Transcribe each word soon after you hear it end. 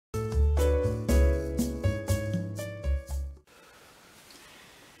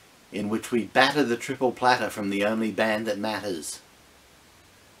in which we batter the triple platter from the only band that matters.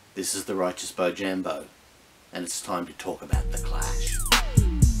 This is the righteous Bojambo, and it's time to talk about The Clash.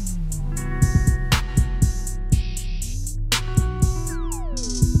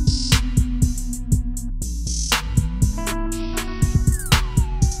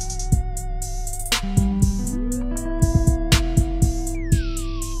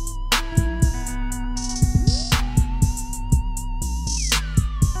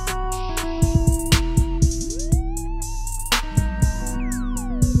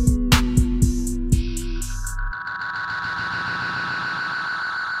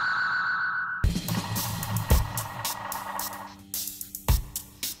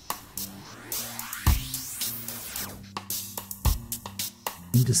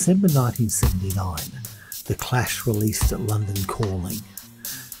 In December 1979, The Clash released London Calling,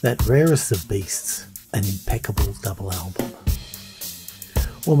 that rarest of beasts, an impeccable double album.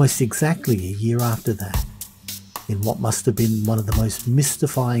 Almost exactly a year after that, in what must have been one of the most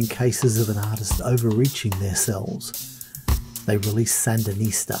mystifying cases of an artist overreaching themselves, they released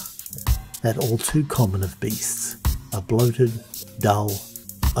Sandinista, that all too common of beasts, a bloated, dull,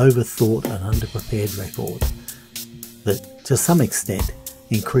 overthought and underprepared record that, to some extent,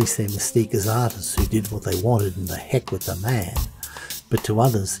 increased their mystique as artists who did what they wanted and the heck with the man, but to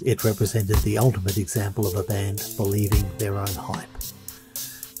others it represented the ultimate example of a band believing their own hype.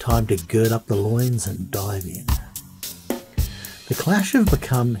 Time to gird up the loins and dive in. The Clash have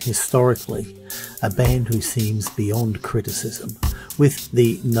become, historically, a band who seems beyond criticism, with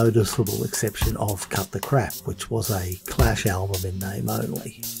the noticeable exception of Cut the Crap, which was a Clash album in name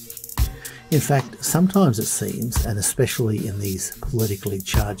only. In fact, sometimes it seems, and especially in these politically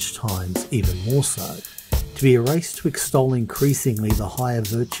charged times even more so, to be a race to extol increasingly the higher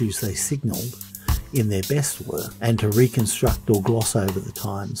virtues they signalled in their best work, and to reconstruct or gloss over the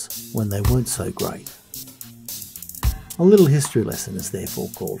times when they weren't so great. A little history lesson is therefore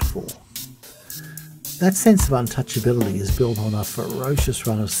called for. That sense of untouchability is built on a ferocious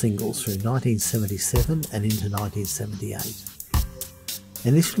run of singles through 1977 and into 1978.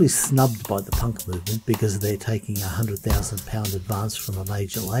 Initially snubbed by the punk movement because they're taking a £100,000 advance from a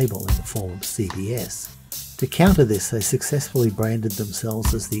major label in the form of CBS. To counter this, they successfully branded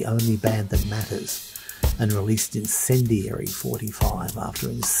themselves as the only band that matters and released Incendiary 45 after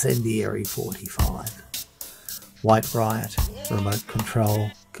Incendiary 45. White Riot, Remote Control,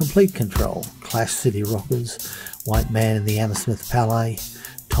 Complete Control, Clash City Rockers, White Man in the Hammersmith Palais,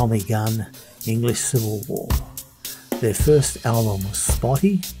 Tommy Gun, English Civil War. Their first album was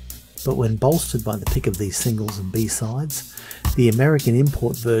spotty, but when bolstered by the pick of these singles and B-sides, the American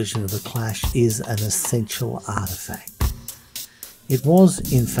import version of The Clash is an essential artefact. It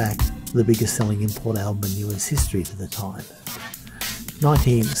was, in fact, the biggest selling import album in US history to the time.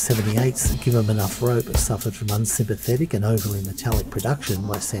 1978's Give 'Em Enough Rope suffered from unsympathetic and overly metallic production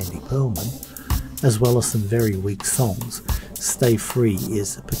by Sandy Pearlman, as well as some very weak songs. Stay Free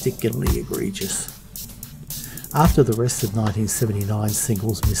is particularly egregious. After the rest of 1979's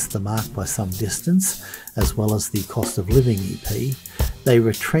singles missed the mark by some distance, as well as the Cost of Living EP, they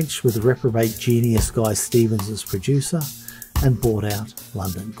retrenched with reprobate genius Guy Stevens as producer and brought out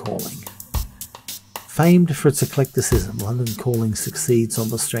London Calling. Famed for its eclecticism, London Calling succeeds on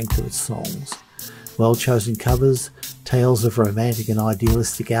the strength of its songs. Well-chosen covers, tales of romantic and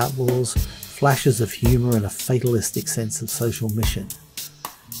idealistic outlaws, flashes of humour and a fatalistic sense of social mission.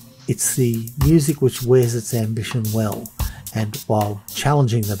 It's the music which wears its ambition well, and while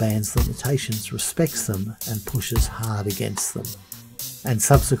challenging the band's limitations, respects them and pushes hard against them. And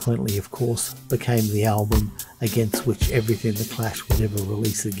subsequently, of course, became the album against which everything The Clash would ever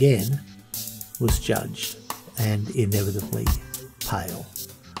release again was judged, and inevitably pale.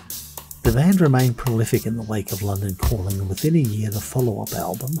 The band remained prolific in the wake of London Calling, and within a year the follow-up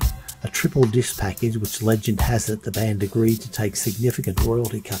album, a triple disc package which legend has it the band agreed to take significant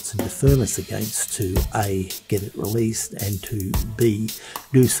royalty cuts and deferments against to A. get it released, and to B.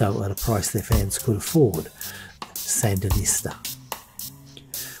 do so at a price their fans could afford, Sandinista.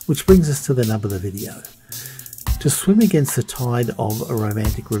 Which brings us to the nub of the video. To swim against the tide of a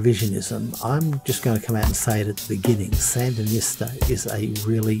romantic revisionism, I'm just going to come out and say it at the beginning. Sandinista is a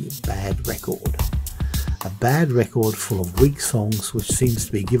really bad record. A bad record full of weak songs which seems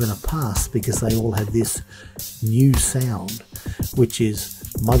to be given a pass because they all have this new sound, which is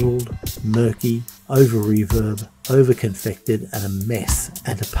muddled, murky, over-reverb, over-confected and a mess,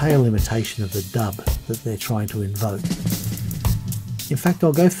 and a pale imitation of the dub that they're trying to invoke. In fact,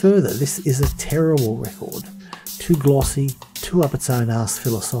 I'll go further. This is a terrible record. Too glossy, too too up its own arse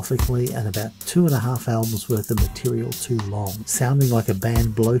philosophically, and about 2.5 albums worth of material too long, sounding like a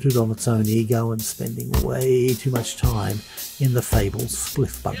band bloated on its own ego and spending way too much time in the fabled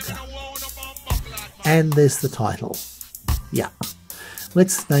spliff bunker. And there's the title. Yup.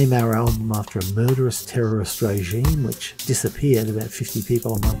 Let's name our album after a murderous terrorist regime which disappeared about 50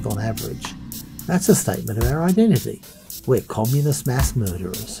 people a month on average. That's a statement of our identity. We're communist mass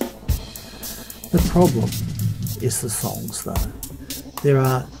murderers. The problem is the songs, though. There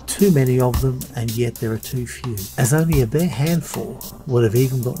are too many of them, and yet there are too few, as only a bare handful would have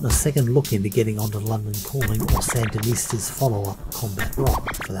even gotten a second look into getting onto London Calling or Sandinista's follow-up Combat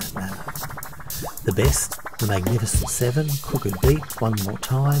Rock, for that matter. The best, The Magnificent Seven, Crooked Beat, One More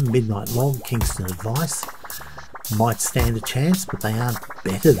Time, Midnight Log, Kingston Advice, might stand a chance, but they aren't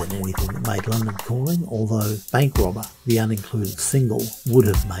better than anything that made London Calling, although Bank Robber, the unincluded single, would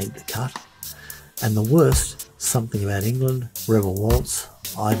have made the cut. And the worst, Something About England, Rebel Waltz,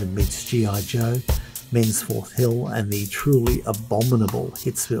 Ivan Meets G.I. Joe, Mensforth Hill, and the truly abominable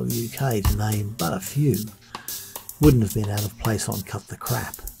Hitsville UK, to name but a few, wouldn't have been out of place on Cut the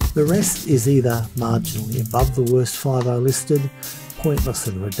Crap. The rest is either marginally above the worst 5-0 listed, pointless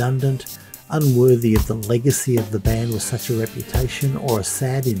and redundant, unworthy of the legacy of the band with such a reputation, or a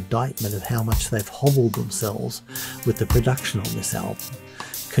sad indictment of how much they've hobbled themselves with the production on this album.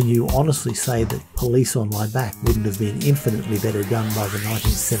 Can you honestly say that Police on My Back wouldn't have been infinitely better done by the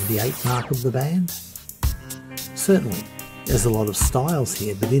 1978 mark of the band? Certainly, there's a lot of styles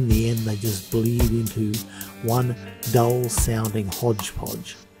here, but in the end they just bleed into one dull-sounding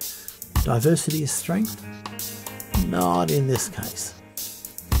hodgepodge. Diversity is strength? Not in this case.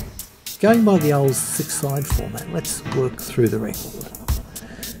 Going by the old 6-side format, let's work through the record.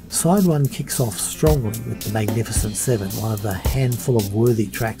 Side 1 kicks off strongly with The Magnificent Seven, one of the handful of worthy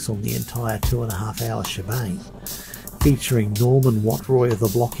tracks on the entire 2.5-hour shebang, featuring Norman Watroy of the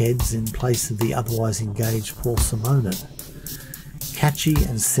Blockheads in place of the otherwise engaged Paul Simonon. Catchy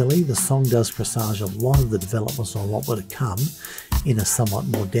and silly, the song does presage a lot of the developments on what were to come in a somewhat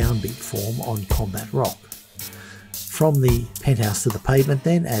more downbeat form on Combat Rock. From the penthouse to the pavement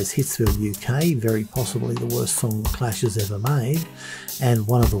then, as Hitsville UK, very possibly the worst song the Clash has ever made, and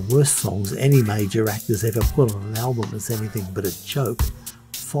one of the worst songs any major act has ever put on an album as anything but a joke,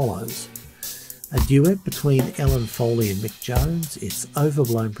 follows. A duet between Ellen Foley and Mick Jones, its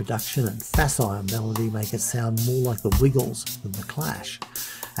overblown production and facile melody make it sound more like the Wiggles than the Clash,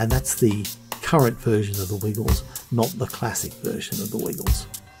 and that's the current version of the Wiggles, not the classic version of the Wiggles.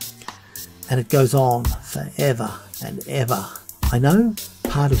 And it goes on forever and ever. I know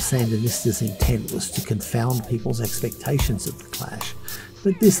part of Sandinista's intent was to confound people's expectations of the Clash,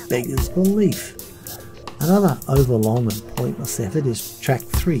 but this beggars belief. Another overlong and pointless effort is track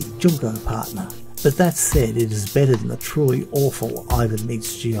 3, Junko Partner. But that said, it is better than the truly awful Ivan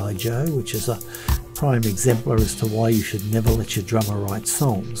Meets G.I. Joe, which is a prime exemplar as to why you should never let your drummer write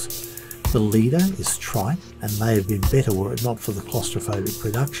songs. The leader is trite and may have been better were it not for the claustrophobic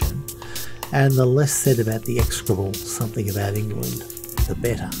production, and the less said about the execrable Something About England, the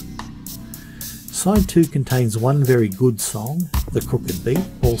better. Side 2 contains one very good song, The Crooked Beat,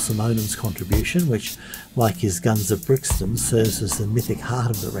 Paul Simonon's contribution, which, like his Guns of Brixton, serves as the mythic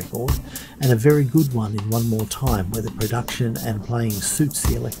heart of the record, and a very good one in One More Time, where the production and playing suits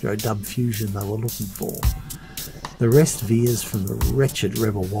the electro-dub fusion they were looking for. The rest veers from the wretched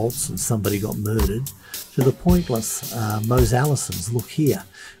Rebel Waltz and Somebody Got Murdered to the pointless Mose Allison's Look Here,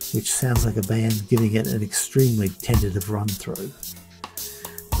 which sounds like a band giving it an extremely tentative run-through.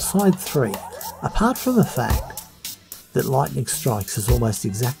 Side 3. Apart from the fact that Lightning Strikes is almost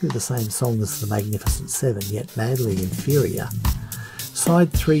exactly the same song as The Magnificent Seven, yet madly inferior,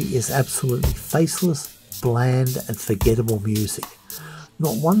 Side 3 is absolutely faceless, bland and forgettable music.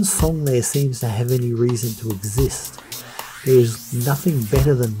 Not one song there seems to have any reason to exist. There is nothing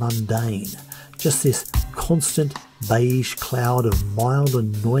better than mundane, just this constant beige cloud of mild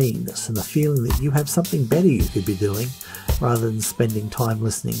annoyingness and the feeling that you have something better you could be doing rather than spending time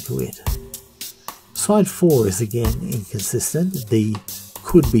listening to it. Side 4 is again inconsistent. The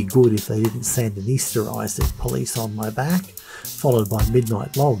could be good if they didn't Sandinista-ise it, Police on My Back, followed by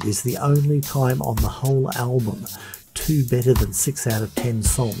Midnight Log, is the only time on the whole album 2 better than 6 out of 10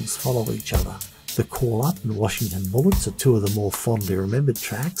 songs follow each other. The Call Up and Washington Bullets are 2 of the more fondly remembered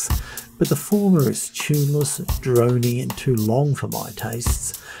tracks, but the former is tuneless, drony and too long for my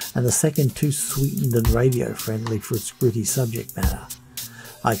tastes, and the second too sweetened and radio-friendly for its gritty subject matter.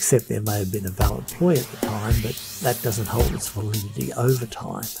 I accept there may have been a valid ploy at the time, but that doesn't hold its validity over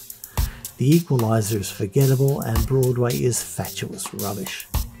time. The Equalizer is forgettable and Broadway is fatuous rubbish.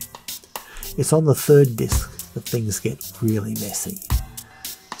 It's on the 3rd disc, that things get really messy.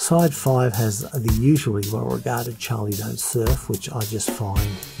 Side 5 has the usually well-regarded Charlie Don't Surf, which I just find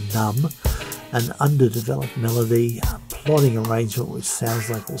numb, an underdeveloped melody, a plodding arrangement which sounds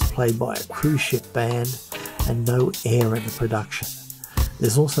like it was played by a cruise ship band, and no air in the production.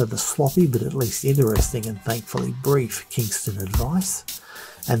 There's also the sloppy but at least interesting and thankfully brief Kingston Advice,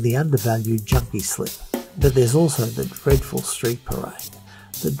 and the undervalued Junkie Slip. But there's also the dreadful Street Parade,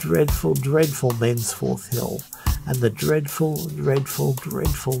 the dreadful, dreadful Men's Fourth Hill, and the dreadful, dreadful,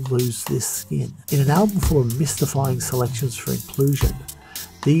 dreadful Lose This Skin. In an album full of mystifying selections for inclusion,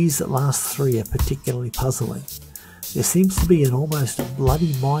 these last three are particularly puzzling. There seems to be an almost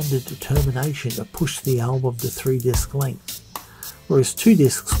bloody-minded determination to push the album to 3-disc length, whereas 2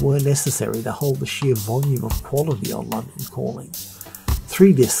 discs were necessary to hold the sheer volume of quality on London Calling.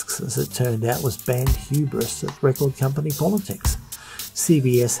 3 discs, as it turned out, was band hubris at record company politics,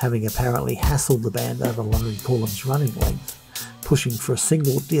 CBS having apparently hassled the band over London Calling's running length, pushing for a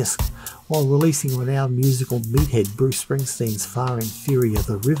single disc while releasing renowned musical meathead Bruce Springsteen's far inferior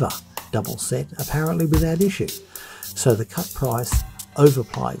The River double set, apparently without issue. So the cut price,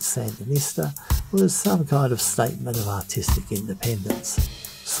 overplayed Sandinista, was some kind of statement of artistic independence.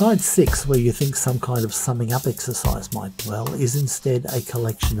 Side 6, where you think some kind of summing up exercise might dwell, is instead a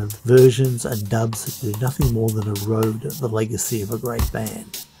collection of versions and dubs that do nothing more than erode the legacy of a great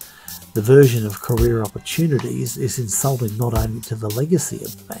band. The version of Career Opportunities is insulting not only to the legacy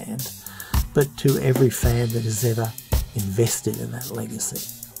of the band, but to every fan that has ever invested in that legacy.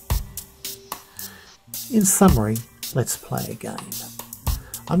 In summary, let's play a game.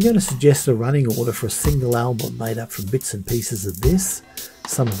 I'm going to suggest a running order for a single album made up from bits and pieces of this,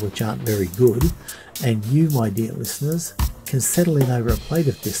 some of which aren't very good, and you, my dear listeners, can settle in over a plate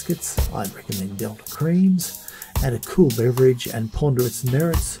of biscuits, I'd recommend Delta Creams, and a cool beverage and ponder its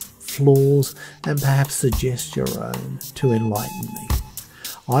merits, flaws, and perhaps suggest your own to enlighten me.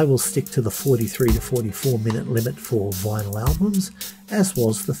 I will stick to the 43 to 44 minute limit for vinyl albums, as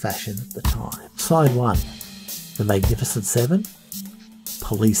was the fashion at the time. Side 1, The Magnificent Seven,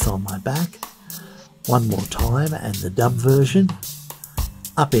 Police on My Back, One More Time and the dub version,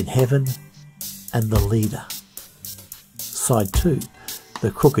 Up in Heaven, and The Leader. Side 2,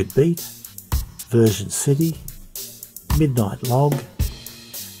 The Crooked Beat, Version City, Midnight Log,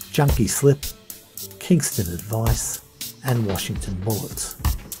 Junkie Slip, Kingston Advice, and Washington Bullets.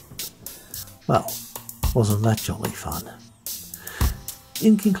 Well, wasn't that jolly fun?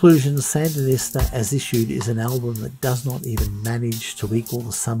 In conclusion, Sandinista as issued is an album that does not even manage to equal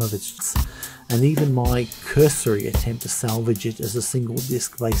the sum of its, and even my cursory attempt to salvage it as a single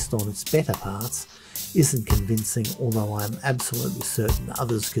disc based on its better parts isn't convincing, although I am absolutely certain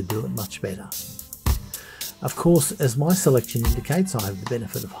others could do it much better. Of course, as my selection indicates, I have the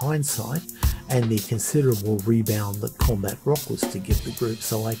benefit of hindsight and the considerable rebound that Combat Rock was to give the group,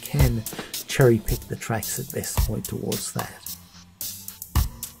 so I can cherry pick the tracks that best point towards that.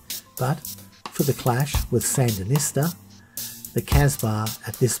 But for the clash with Sandinista, the Casbah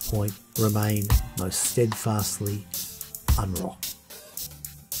at this point remain most steadfastly unrocked.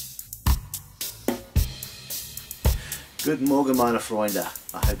 Good Morgen, meine Freunde.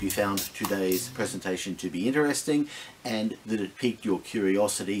 I hope you found today's presentation to be interesting and that it piqued your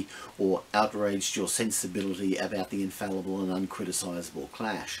curiosity or outraged your sensibility about the infallible and uncriticisable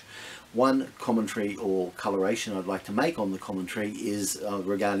Clash. One commentary or coloration I'd like to make on the commentary is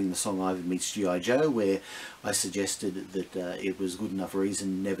regarding the song Ivan Meets G.I. Joe, where I suggested that it was good enough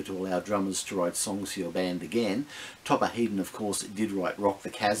reason never to allow drummers to write songs for your band again. Topper Headon, of course, did write Rock the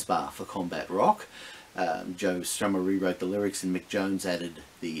Casbah for Combat Rock. Joe Strummer rewrote the lyrics and Mick Jones added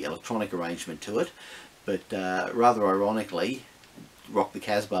the electronic arrangement to it, but rather ironically, Rock the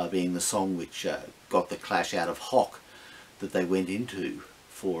Casbah being the song which got the Clash out of hock that they went into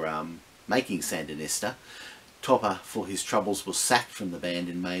for making Sandinista, Topper, for his troubles, was sacked from the band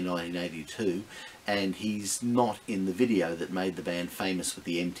in May 1982, and he's not in the video that made the band famous with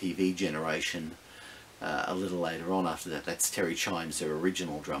the MTV generation a little later on after that. That's Terry Chimes, their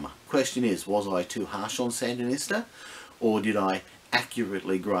original drummer. Question is, was I too harsh on Sandinista, or did I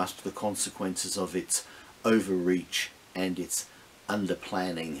accurately grasp the consequences of its overreach and its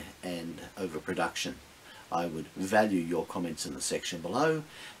underplanning and overproduction? I would value your comments in the section below.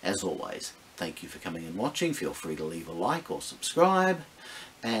 As always, thank you for coming and watching. Feel free to leave a like or subscribe,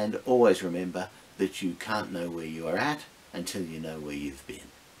 and always remember that you can't know where you are at until you know where you've been.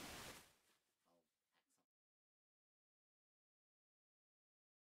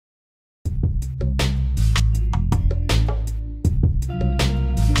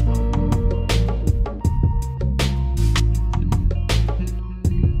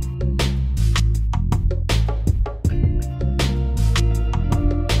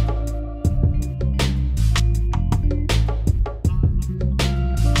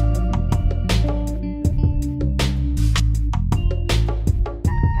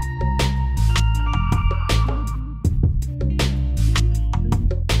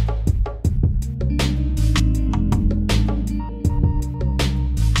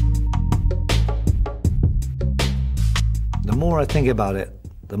 The more I think about it,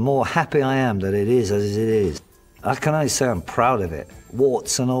 the more happy I am that it is as it is. I can only say I'm proud of it,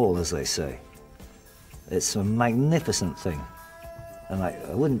 warts and all, as they say. It's a magnificent thing, and I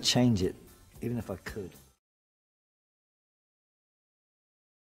wouldn't change it even if I could.